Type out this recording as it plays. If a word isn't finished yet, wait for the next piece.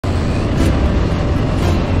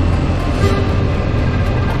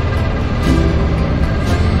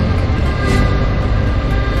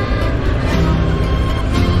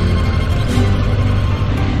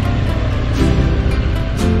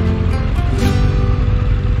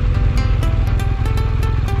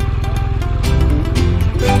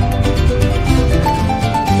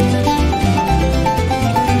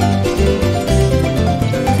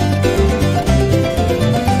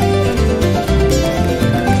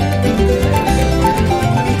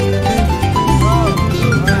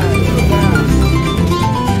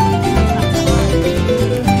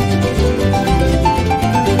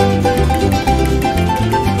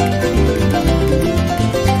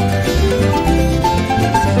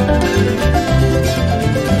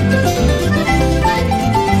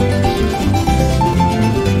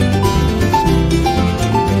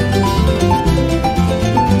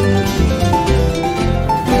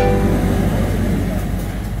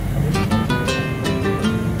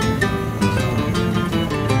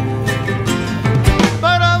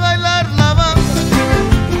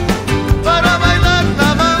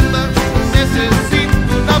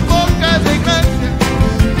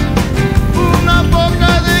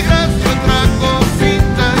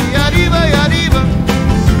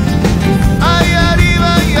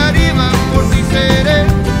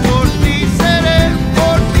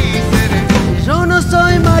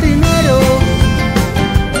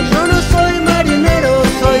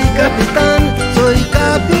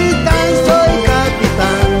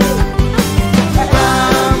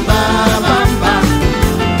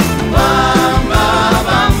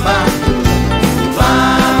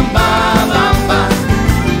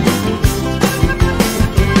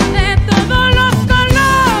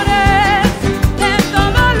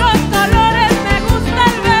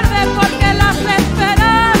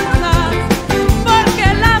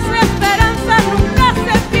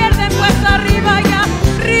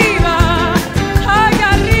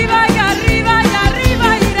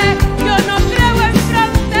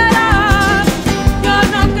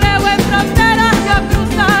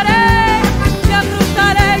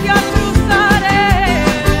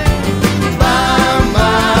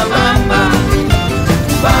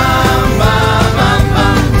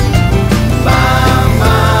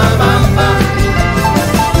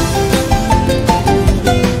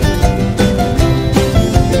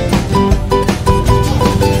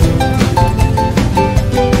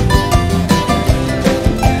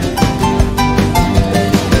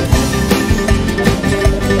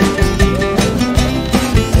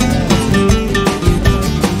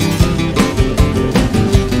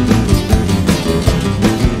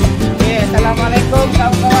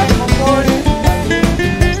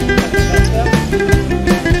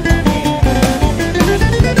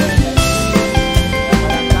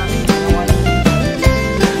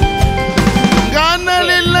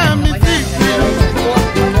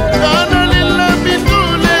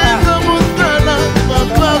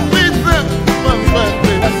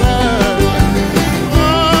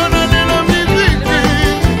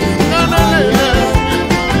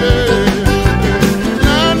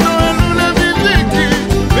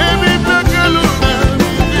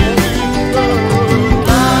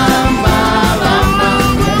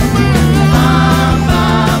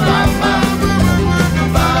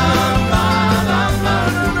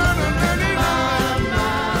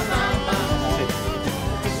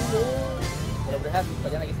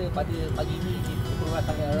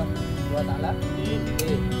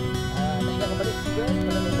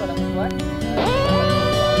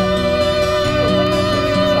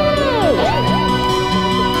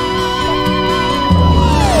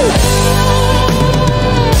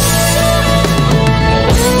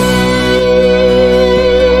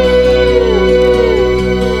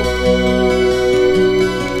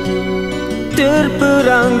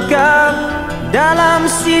merangkak dalam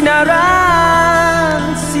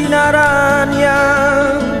sinaran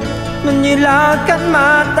yang menyilakan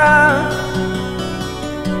mata.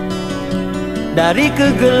 Dari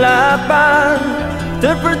kegelapan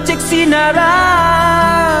terpercik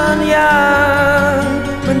sinaran yang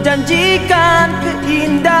menjanjikan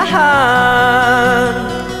keindahan.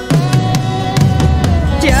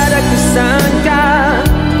 Tiada kusangka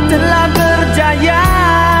telah berjaya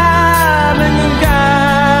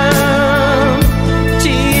menyungkam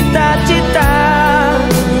cita-cita,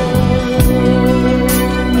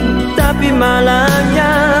 tapi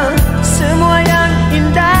malangnya semua yang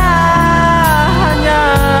indah hanya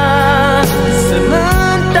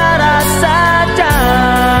sementara saja.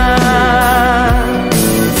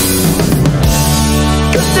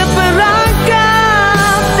 Ku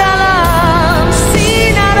terperangkap dalam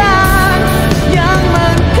sinaran yang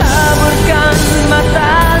mengkaburkan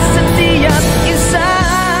mata setiap insan.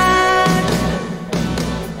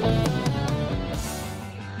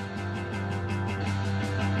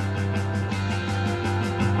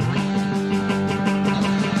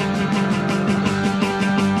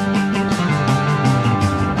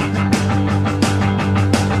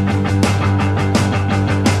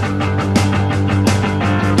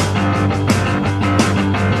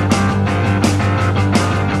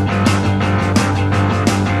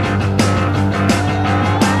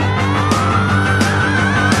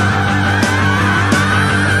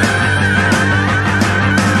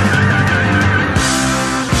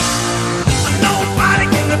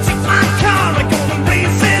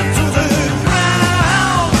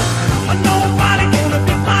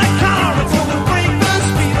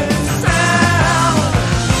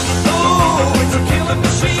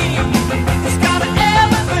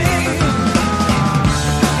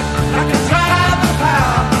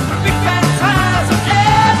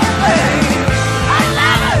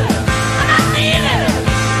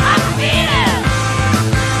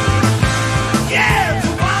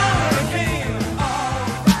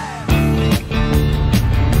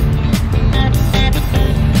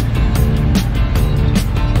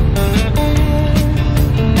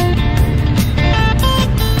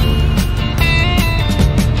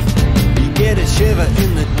 Shiver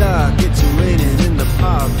in the dark, it's raining in the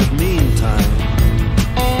park, but meantime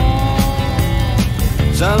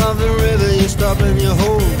sound of the river, you stop and you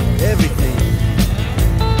hold everything.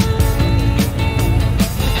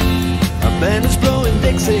 A band is blowing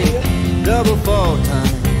Dixie, double fall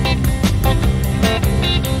time.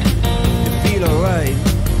 You feel alright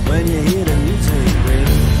when you hear the music ring.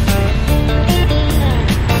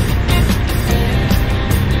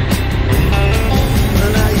 Well,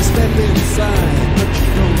 now you step inside, but you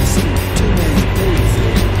don't see too many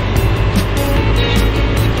faces.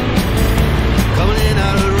 Coming in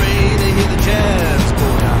out of the rain, they hear the jazz go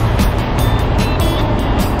down.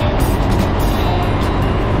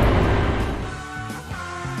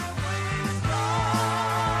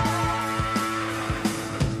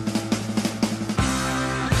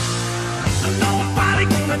 Nobody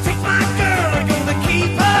gonna take my girl, I'm gonna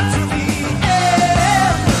keep her to the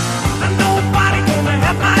end. And nobody gonna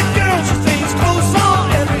have my girl, she stays close on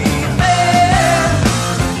everything.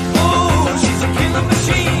 Oh, she's a killer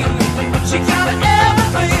machine, she got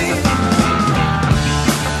everything.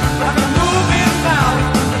 Like a moving mouth,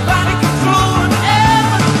 body control and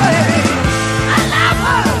everything. I love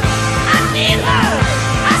her, I need her,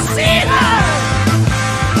 I see her.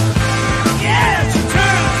 Yeah, she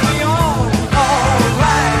turns me on,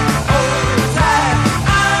 alright, all the time.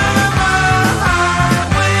 I'm a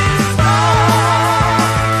highway star.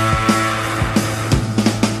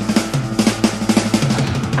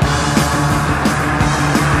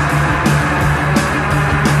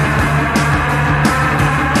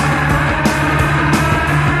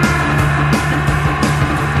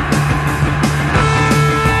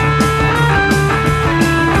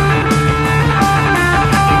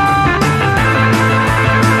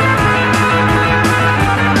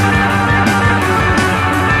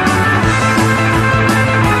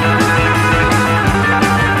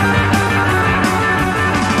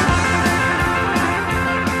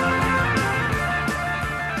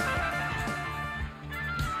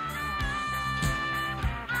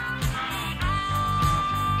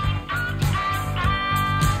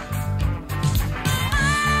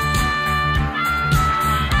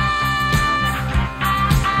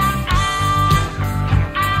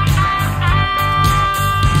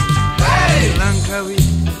 Langkawi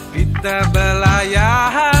kita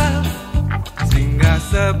belayar, singgah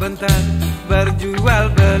sebentar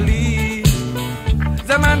berjual beli.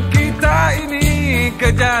 Zaman kita ini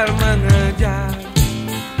kejar mengejar,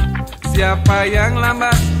 Siapa yang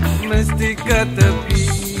lambat mesti ke tepi.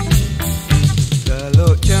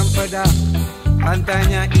 Teluk Cempedak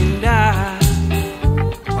pantainya indah,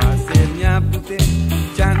 pasirnya putih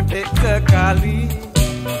cantik sekali.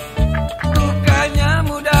 Bukannya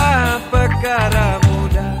mudah, perkara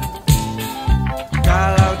mudah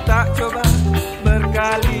kalau tak coba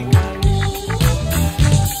berkali-kali.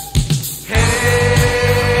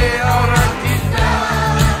 Hei orang kita,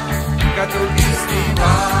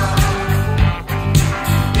 khatulistiwa,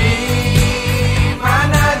 di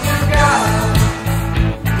mana juga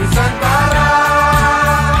Nusantara,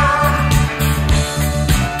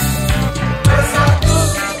 bersatu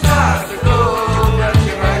kita teguh,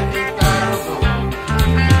 bercerai kita rukun.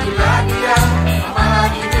 Itulah dia amalan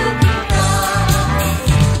hidup kita.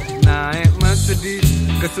 Naik Mercedes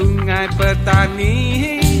ke Sungai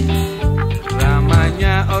Petani,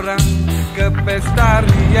 ramainya orang ke pesta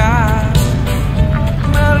ria.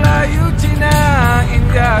 Melayu, Cina,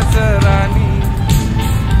 India, Serani,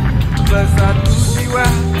 bersatu jiwa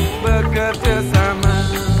bekerja sama.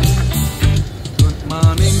 Good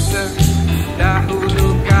morning sir,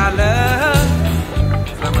 dahulu kala.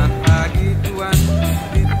 Selamat pagi tuan,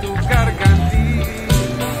 ditukar ganti.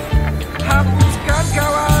 Hapuskan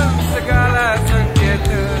kawan segala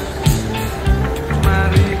sengketa,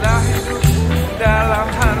 marilah hidup dalam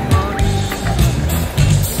harmoni.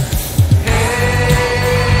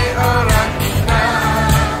 Hei orang kita,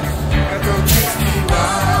 khatulistiwa,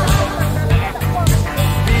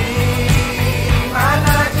 di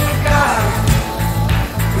mana juga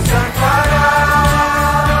Nusantara,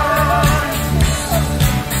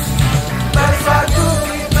 bersatu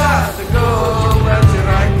kita teguh,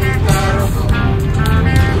 bercerai kita rukun.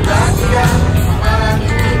 Itulah dia amalan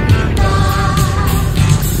hidup kita.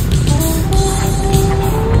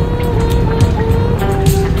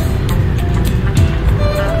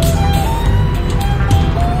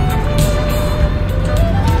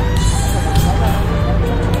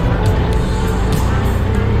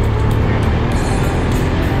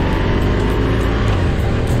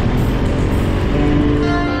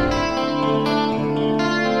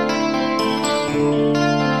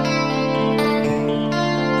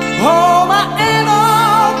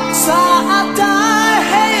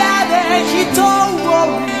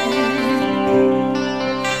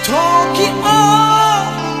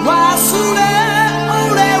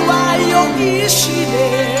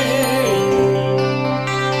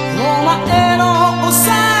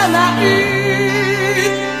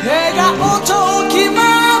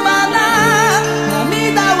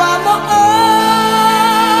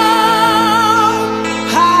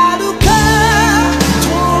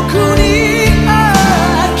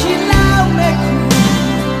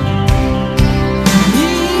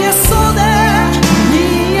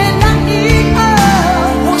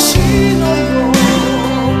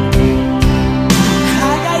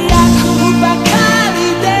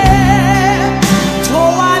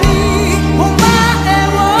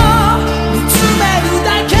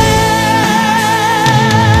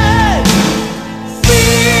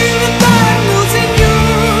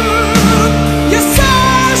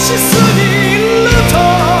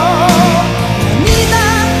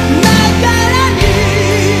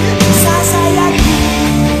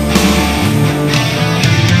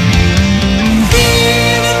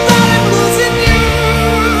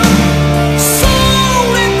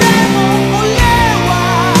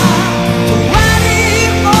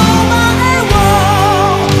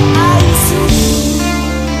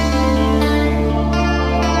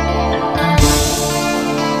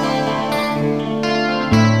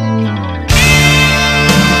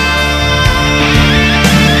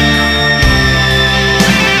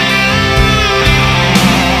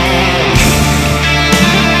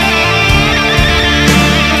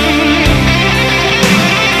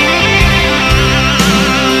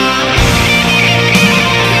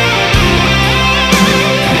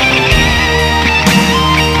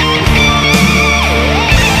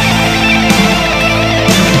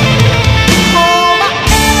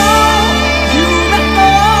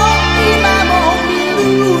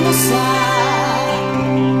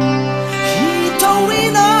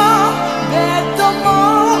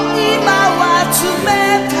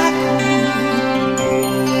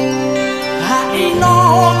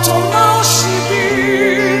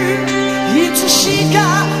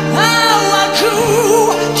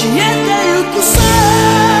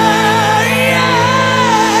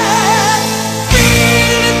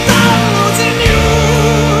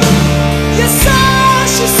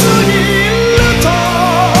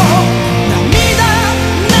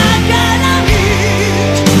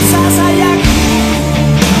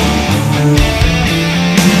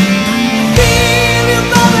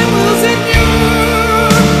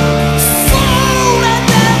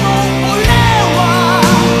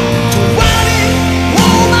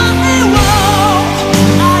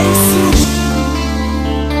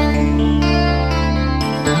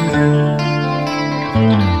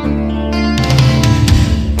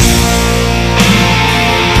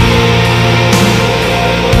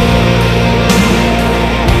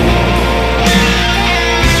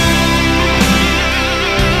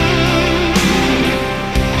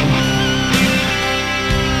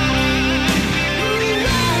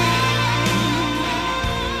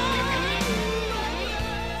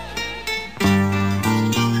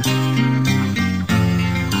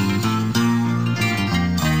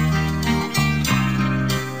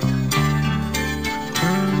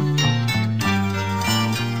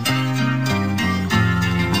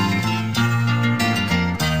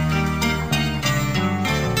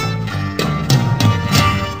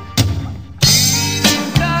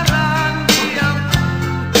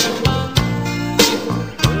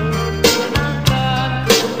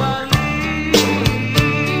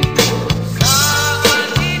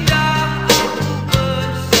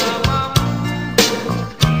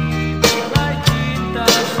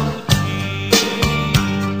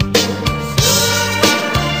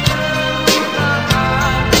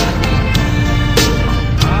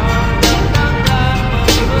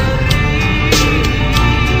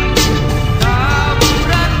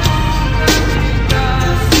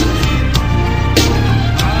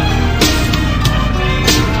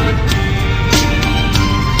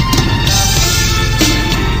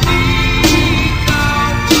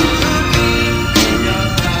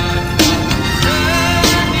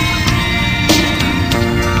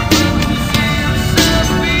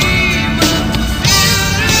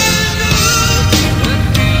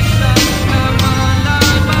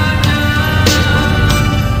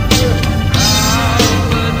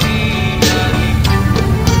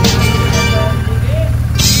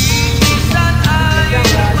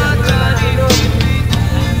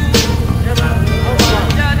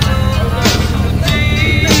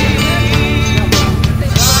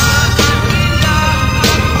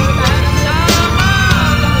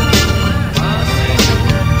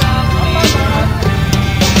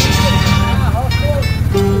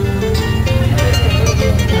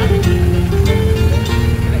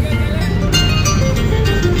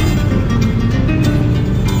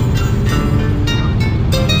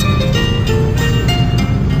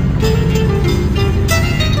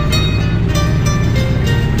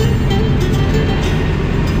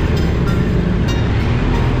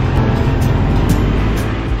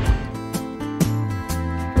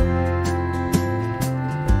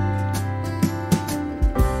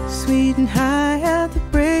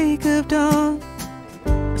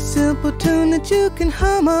 simple tune that you can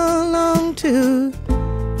hum along to.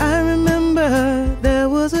 I remember there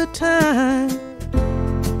was a time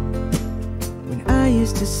when I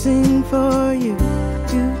used to sing for you.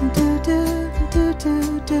 Do do do do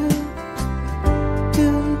do do do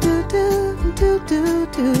do do do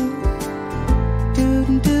do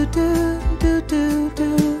do do do do do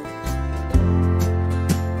do.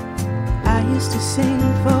 I used to sing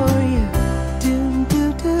for you. Do do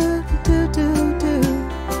do do do do do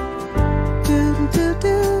do do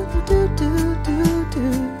do do do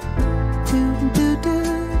do do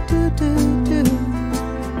do do do.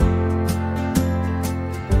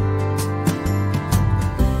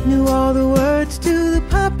 Knew all the words to the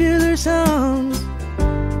popular songs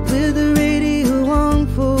with the radio on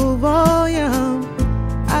full volume.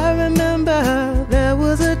 I remember there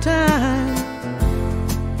was a time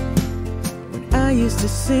when I used to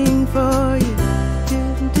sing for you. Do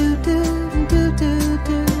do do do do do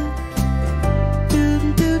do do do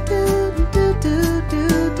do do do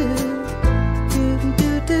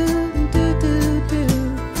do do do do do.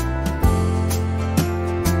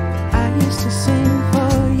 I used to sing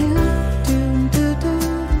for you. Do do do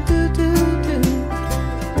do do do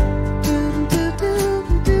do do do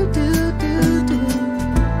do do do do.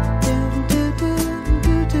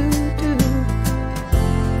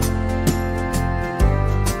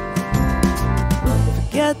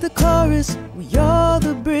 Forget the chorus, we are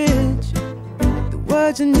the bridge. The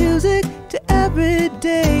words and music to every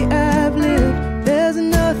day I've lived. There's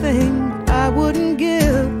nothing I wouldn't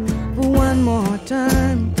give for one more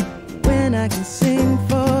time when I can sing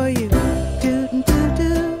for you. Do do do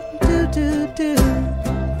do do do do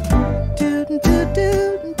do do do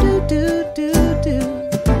do do do do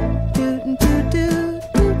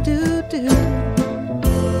do do do.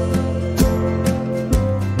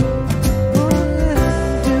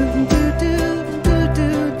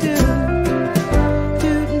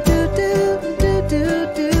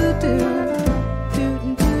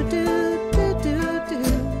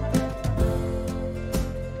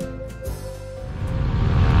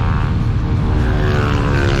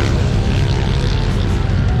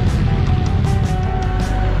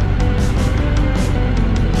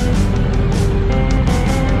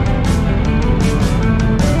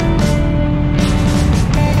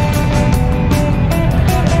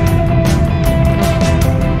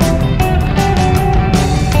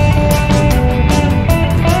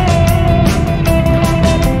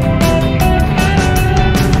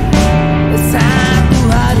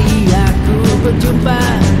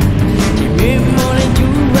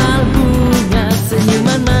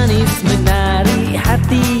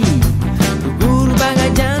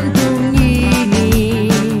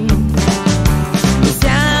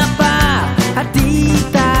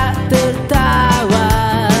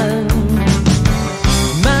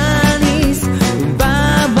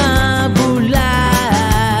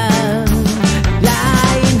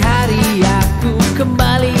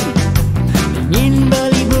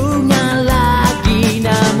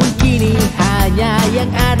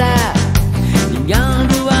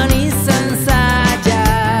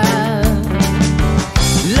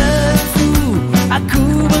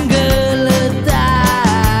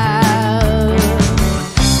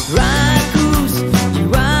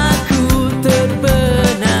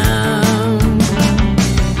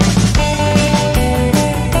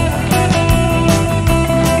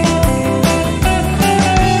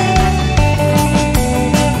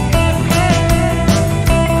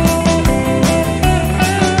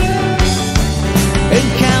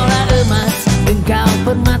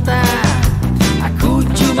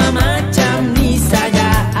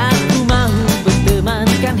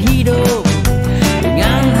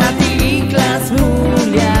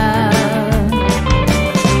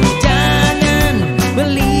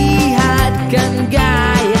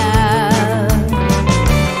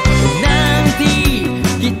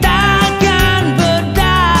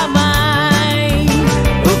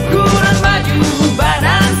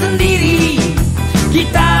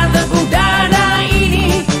 Kita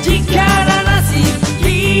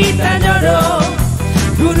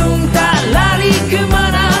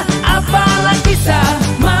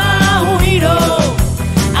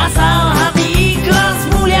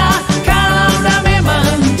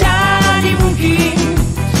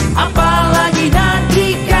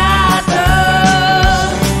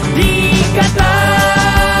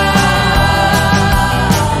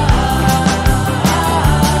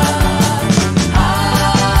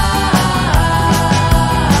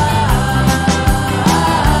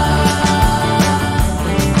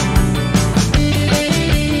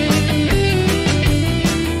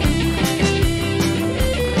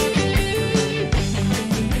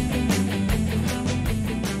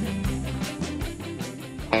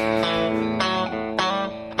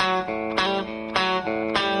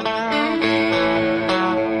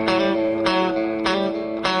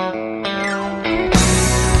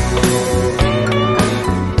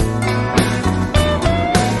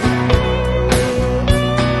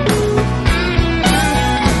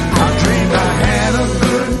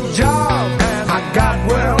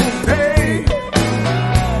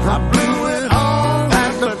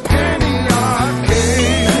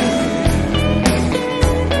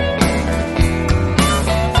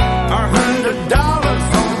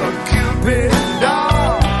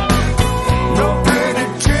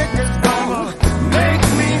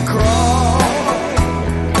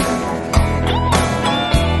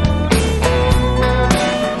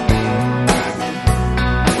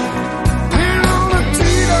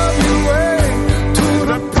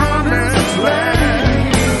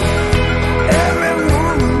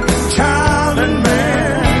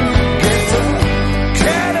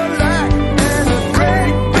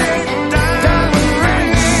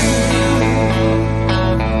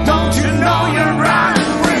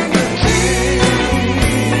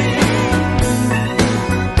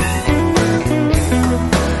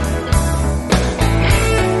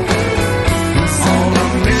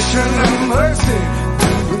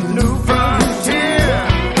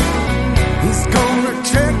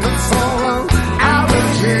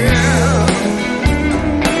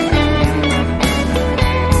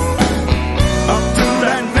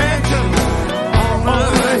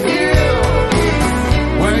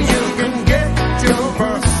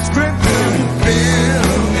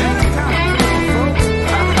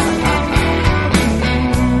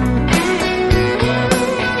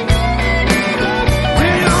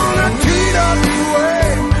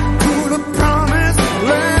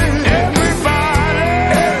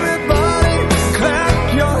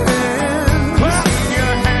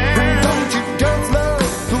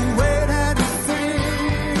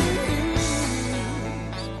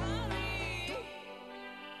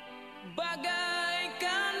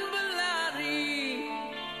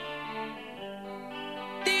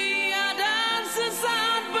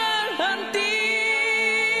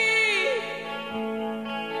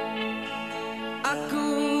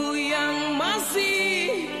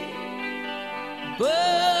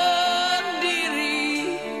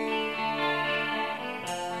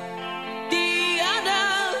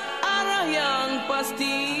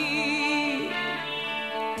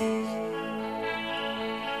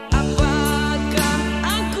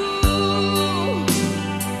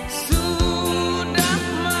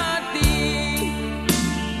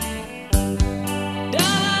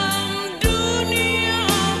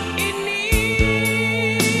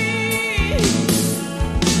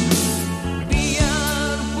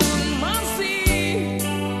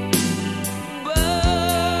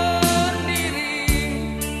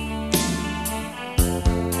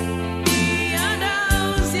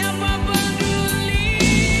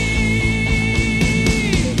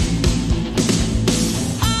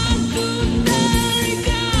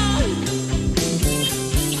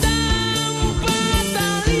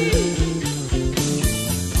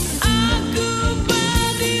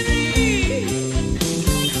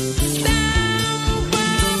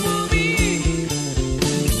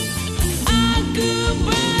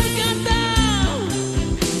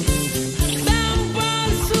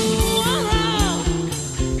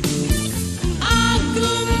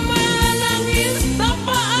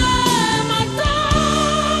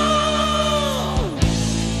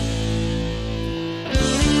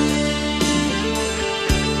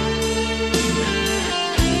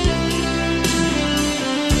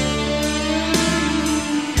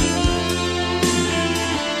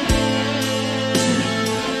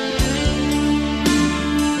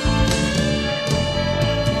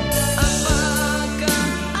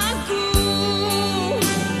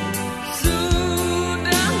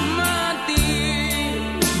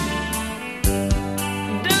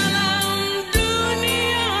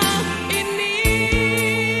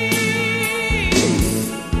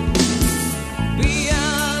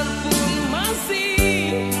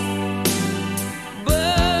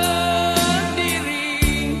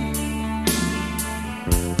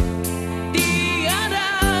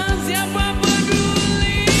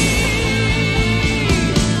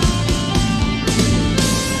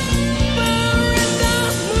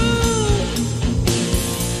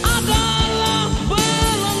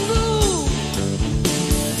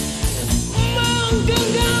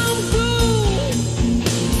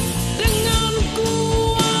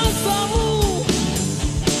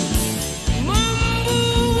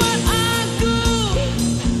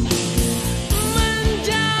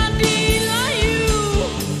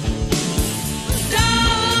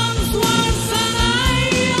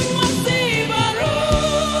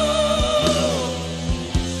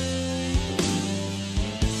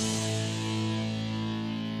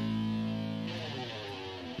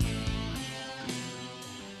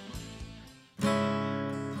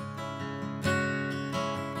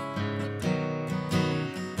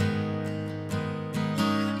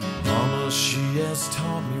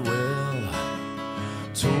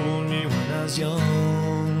told me when I was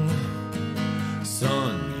young,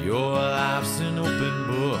 son, your life's an open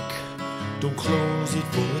book, don't close it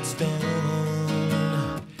for it's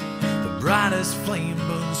done. The brightest flame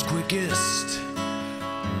burns quickest,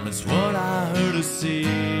 that's what I heard her say.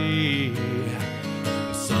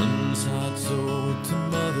 The son's heart sold to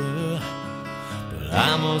mother, but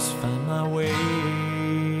I must find my way.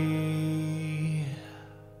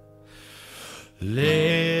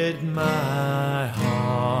 Let my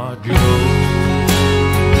heart go.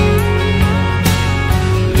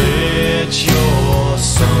 Let your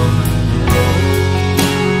sun grow.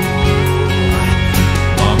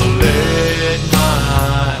 Mama, let my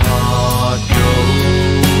heart go.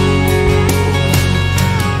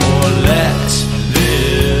 Or let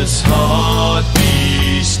this heart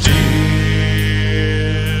be still.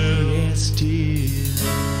 Yes, still.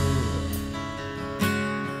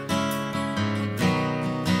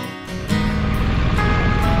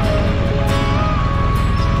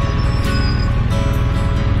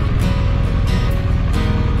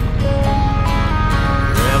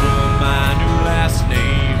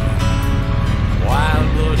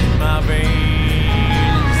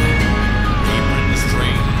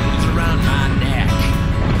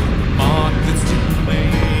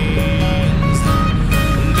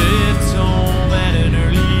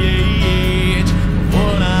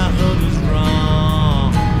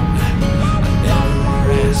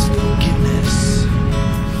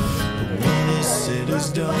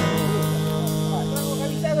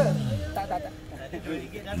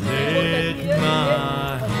 Let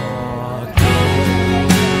my heart go.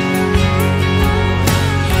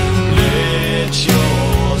 Let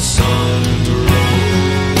your sun grow.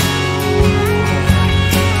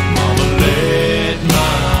 Mama, let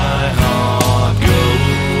my heart go.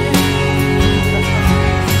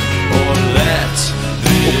 Or let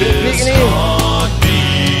this heart be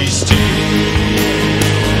still.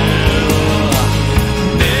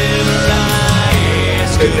 Never I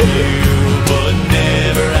ask of you, but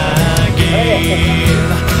never I gave.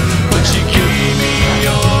 But you gave me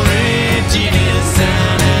your emptiness,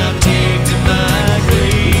 and I'll take to my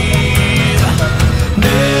grave.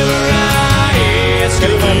 Never I asked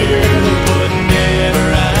of you, but never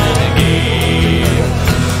I gave.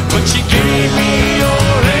 But you gave me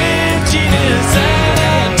your emptiness, and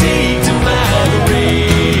I'll take to my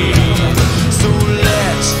grave. So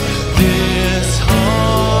let this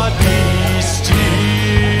heart be still.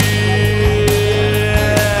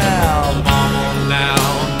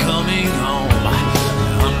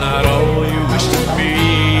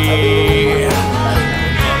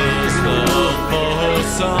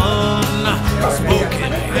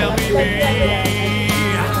 Spoken, help me be.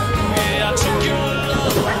 Yeah, I took your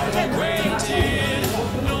love for granted.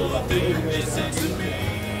 Nothing listens to me.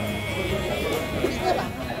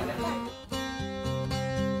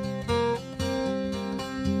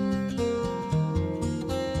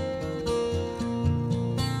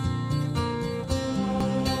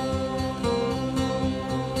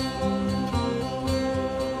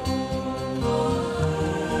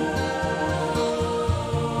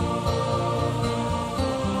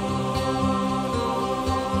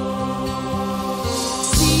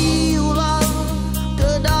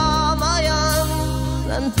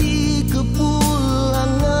 Nanti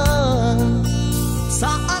kepulangan,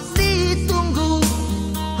 saat ditunggu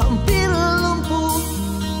hampir lumpuh,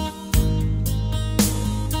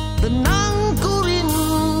 tenang ku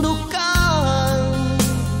rindukan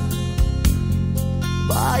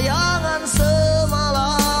bayangan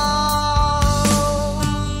semalam.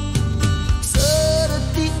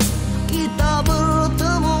 Sedetik kita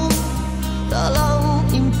bertemu dalam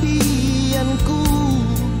impianku,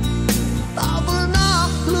 tak pernah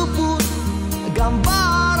luput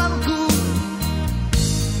gambaranku.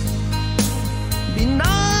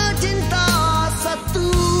 Bina cinta satu,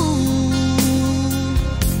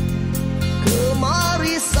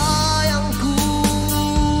 kemari sayangku.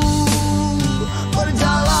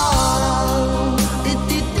 Berjalan di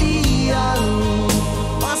titian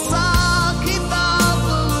masa kita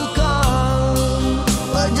pelukan.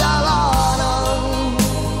 Perjalanan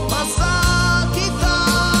masa kita.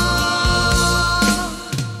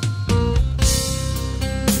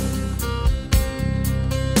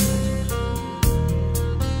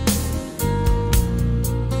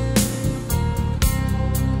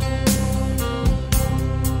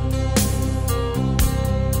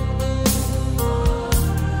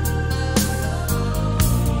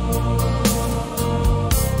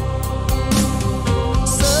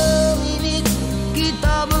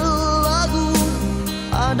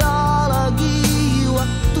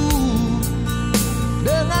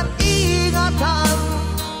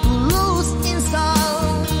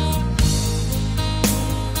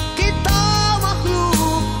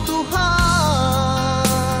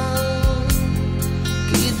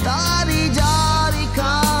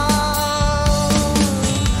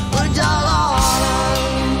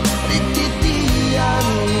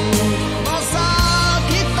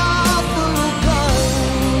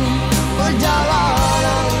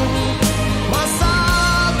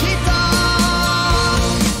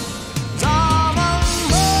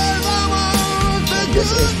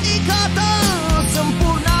 ikatan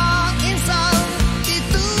sempurna insan,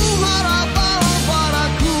 itu harapan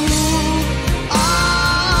padaku.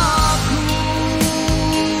 Aku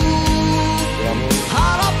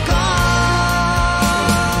harapkan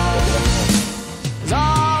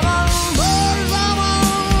zaman bersama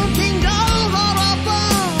tinggal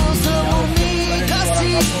harapan, semurni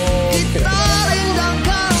kasih kita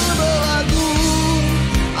rendangkan berlagu.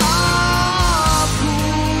 Aku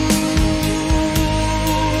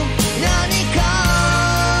nyanyi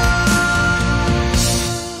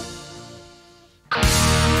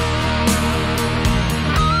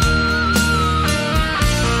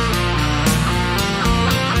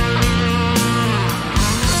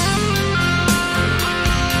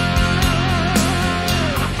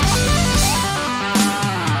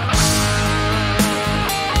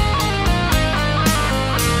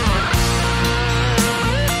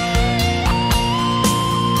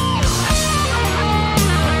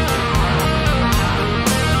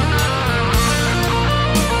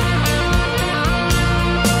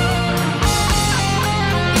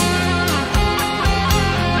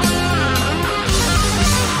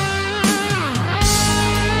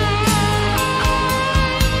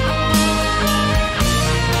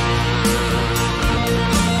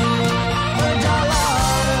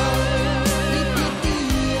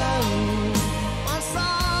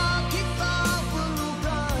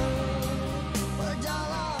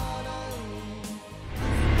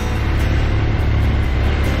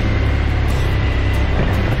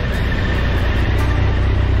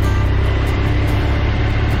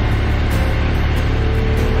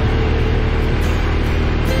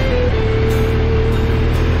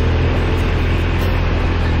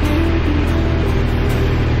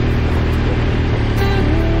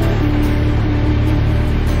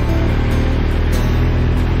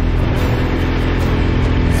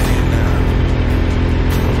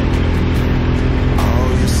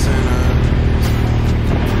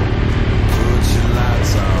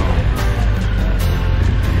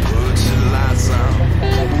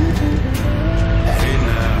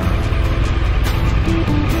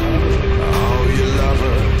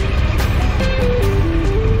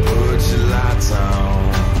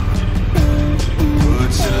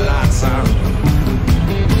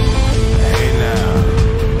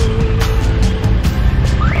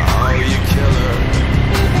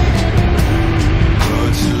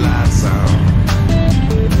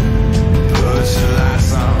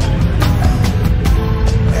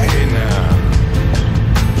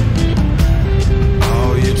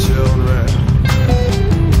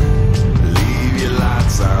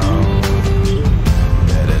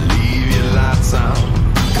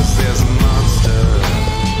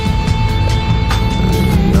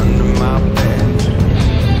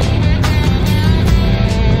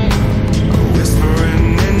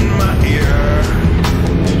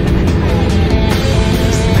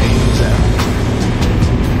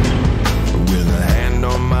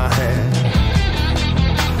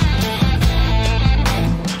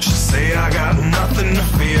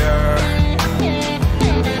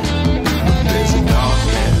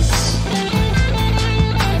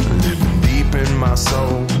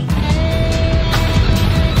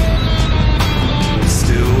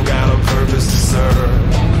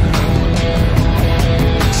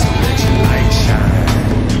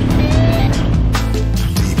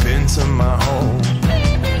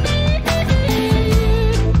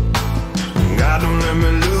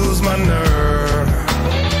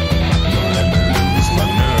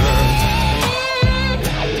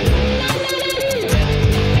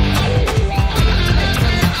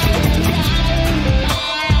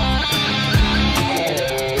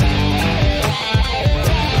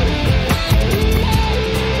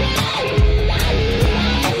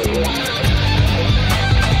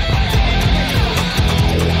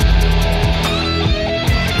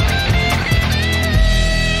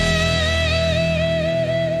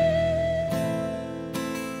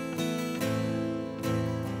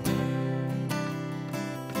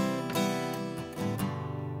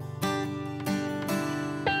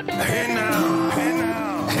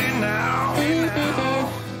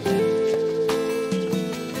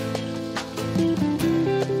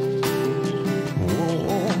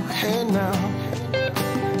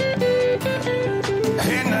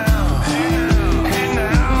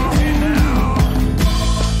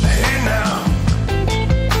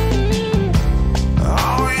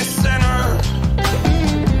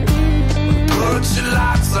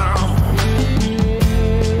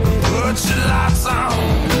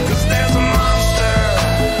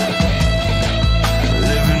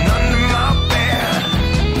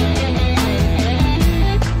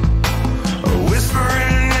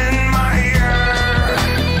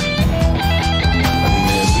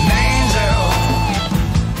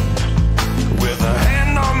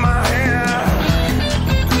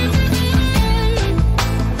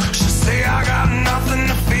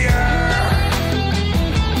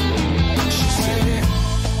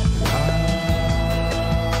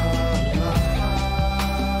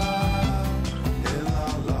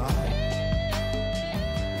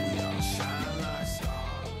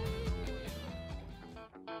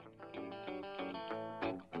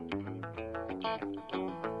There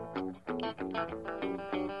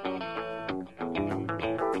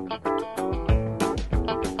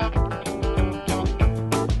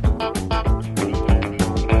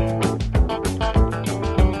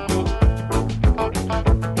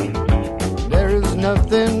is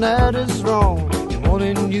nothing that is wrong in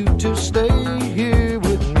wanting you to stay here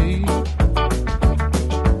with me.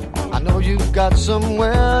 I know you've got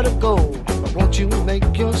somewhere to go, but won't you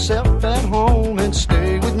make yourself at home and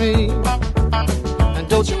stay with me? And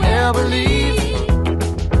don't you ever leave.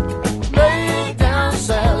 Lay down,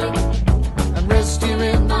 Sally, and rest here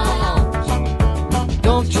in my arms.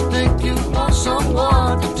 Don't you think you want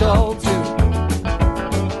someone to talk to?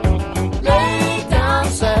 Lay down,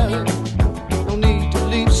 Sally, no need to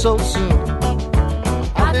leave so soon.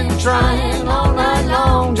 I've been trying all night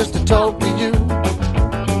long just to talk to you.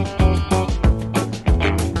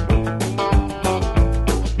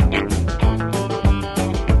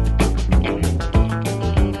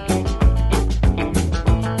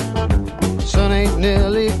 Sun ain't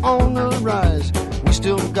nearly on the rise. We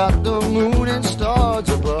still got the moon and stars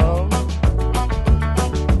above.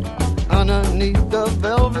 Underneath the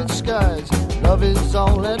velvet skies, love is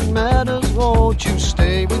all that matters. Won't you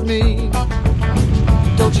stay with me?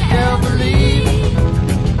 Don't you ever leave.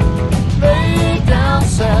 Lay down,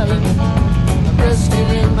 Sally, and rest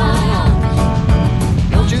here in my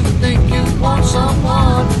arms. Don't you think you want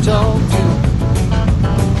someone to talk to?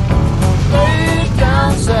 Lay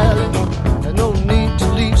down, Sally, and no need to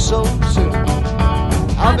leave so soon.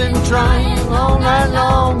 I've been trying all night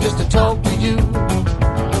long just to talk to you.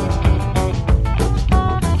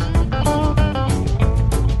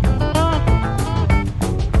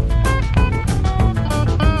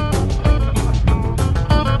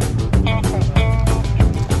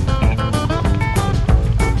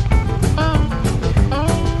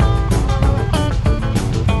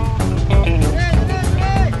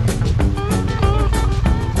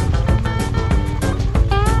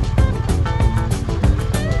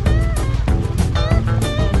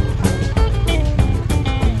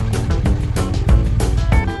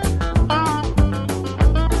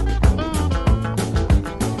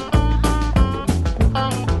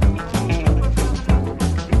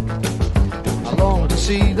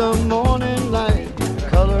 See the morning light,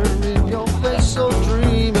 color in your face so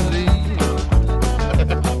dreamily.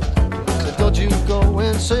 So don't you go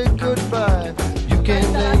and say goodbye. You can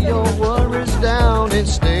lay your worries down and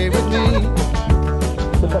stay with me.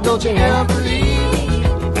 Don't you ever leave.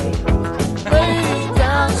 Lay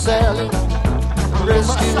down, Sally,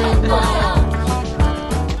 rest here in my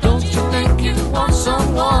arms. Don't you think you want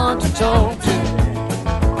someone to talk to?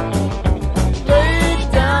 Lay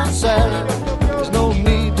down, Sally, no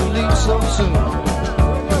need to leave so soon.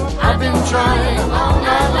 I've been trying all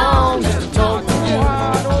night long just to talk to you.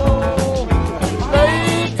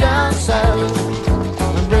 Lay down, Sally,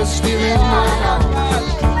 and rest here in my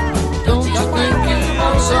arms. Don't you think you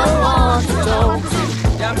want someone to talk to?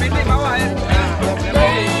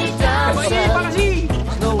 Lay down, Sally,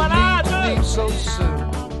 no need to leave so soon.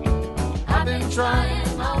 I've been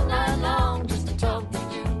trying all night long just to talk to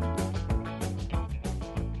you.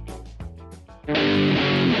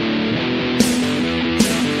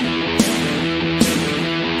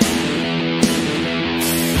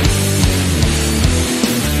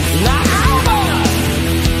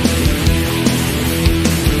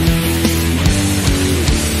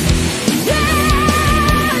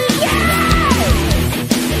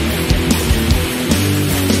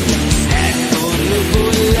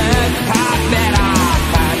 Pop that off.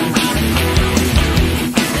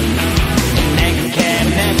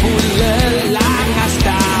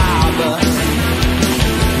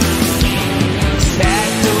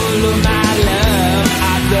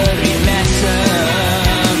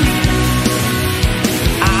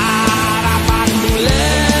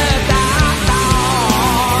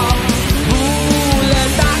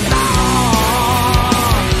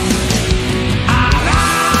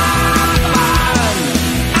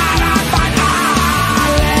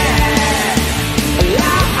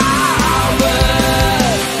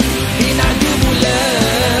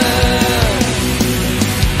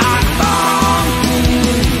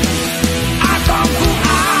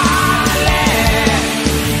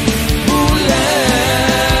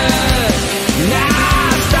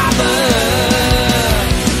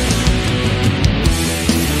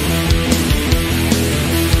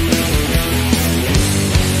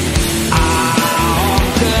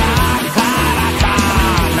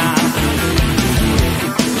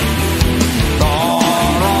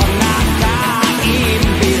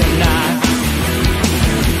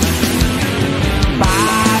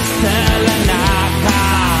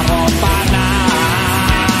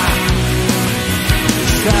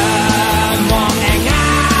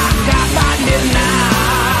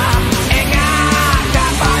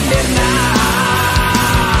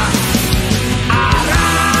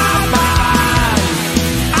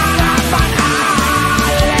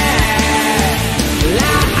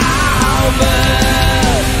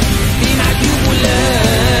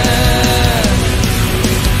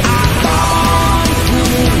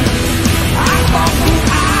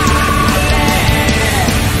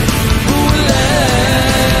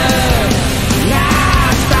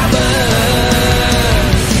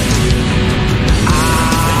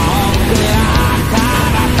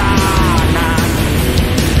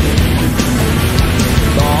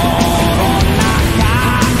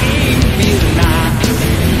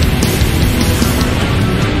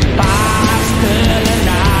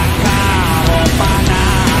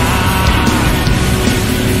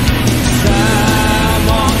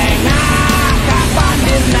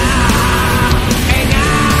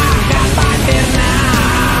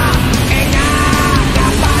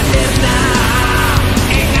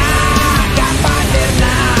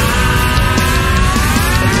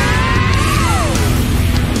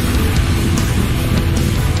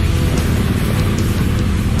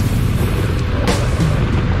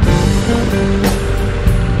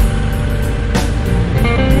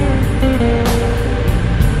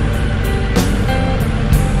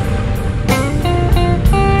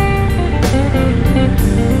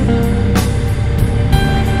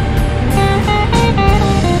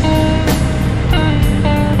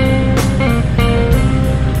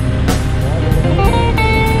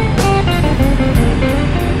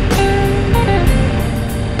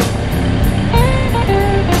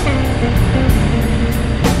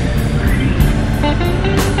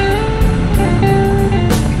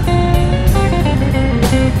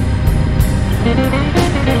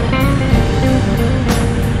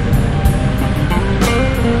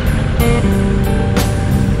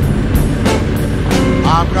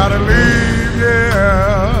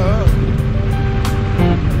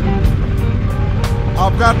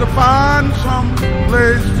 I've got to find some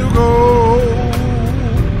place to go.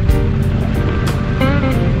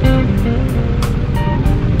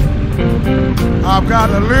 I've got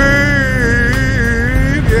to leave,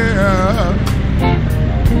 yeah.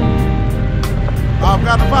 I've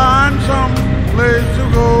got to find some place to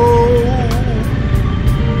go.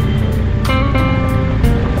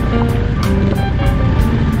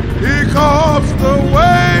 Because the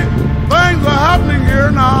way things are happening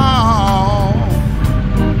here now,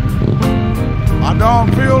 I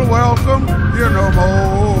don't feel welcome here no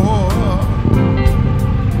more.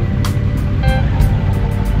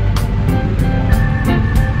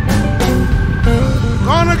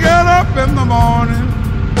 Gonna get up in the morning,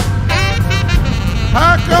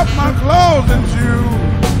 pack up my clothes and shoes.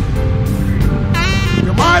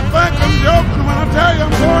 You might think I'm joking when I tell you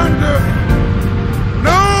I'm going to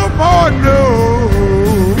Newport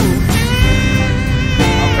News.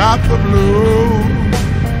 I've got the blues.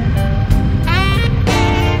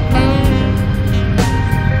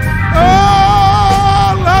 Oh,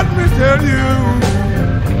 let me tell you,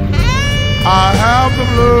 I have the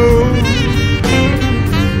blues.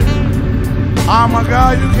 I'm a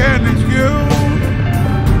guy you can't excuse.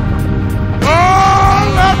 Oh,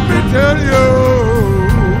 let me tell you,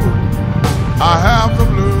 I have the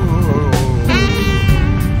blues.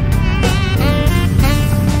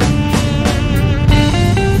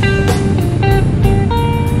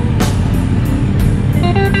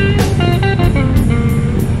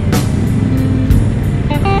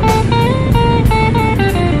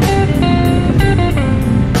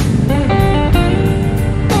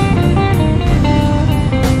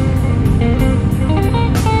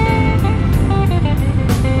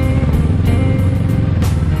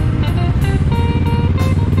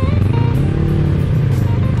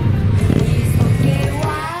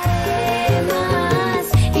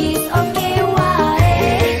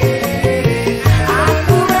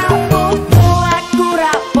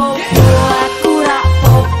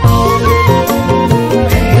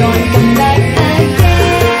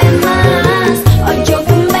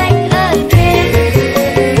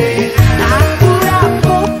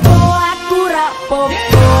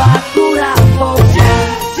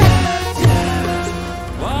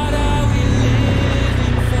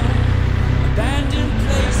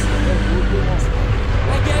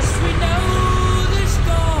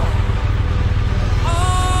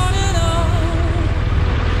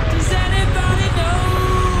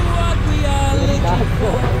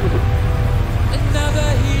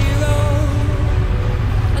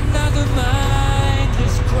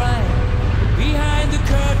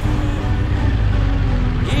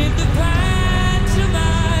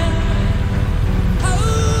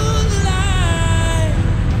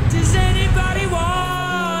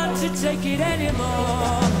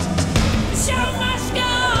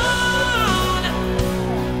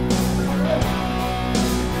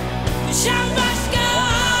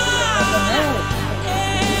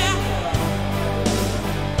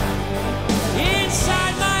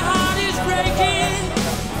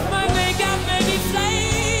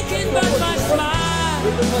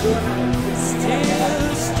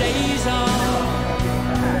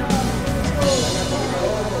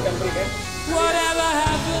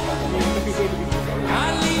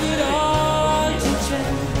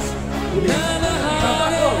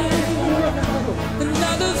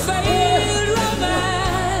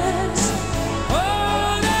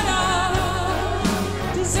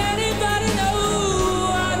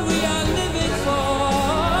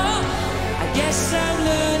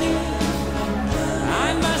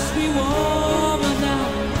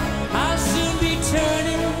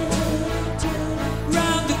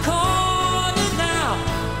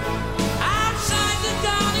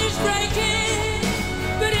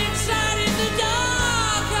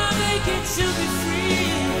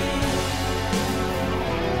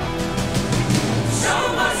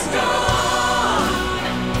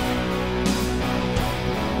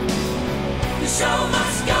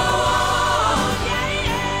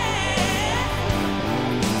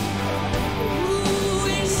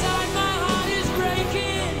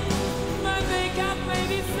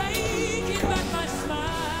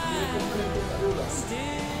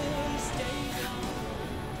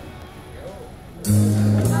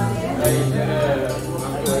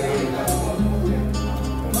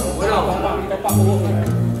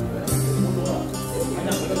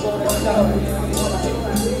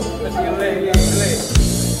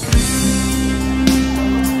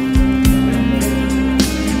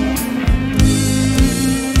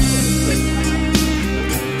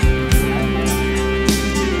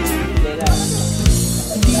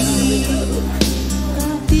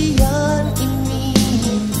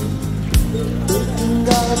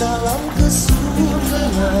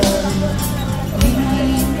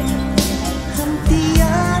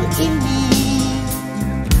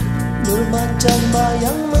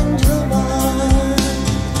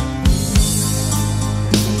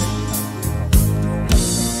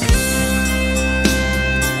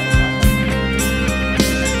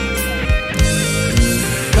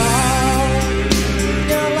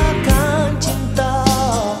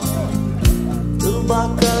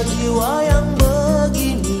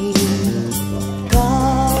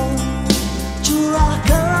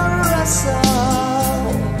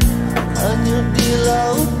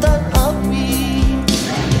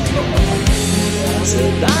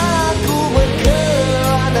 Aku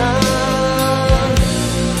berkelana,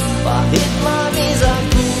 pahit manis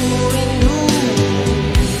aku rindu,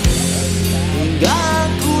 hingga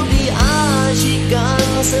aku diasyikkan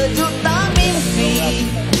sejuta mimpi,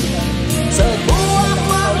 sebuah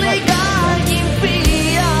merdeka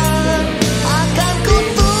impian akan ku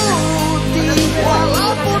turuti,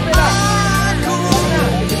 walaupun aku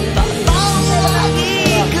tak tahu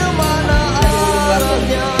lagi kemana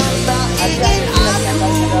arahnya. Tak ingin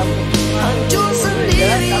aku hancur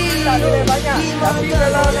sendiri Tapi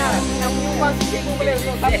kalau nak menyumbang sikit pun boleh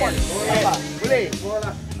untuk support. Boleh?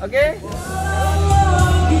 Okey?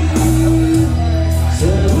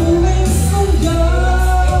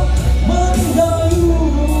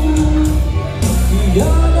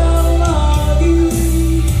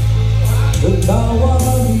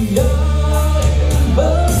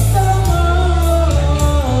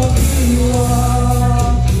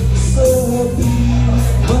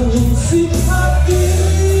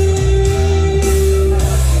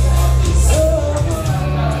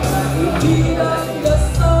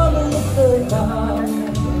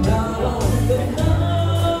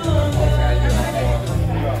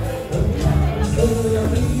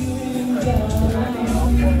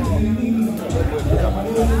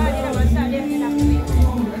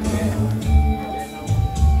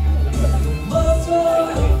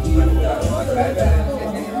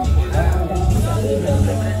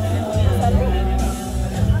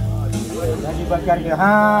 Bagian dia.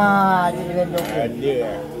 Ha, dia boleh.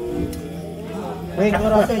 Dia. Wei, kau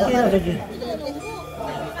rasa je.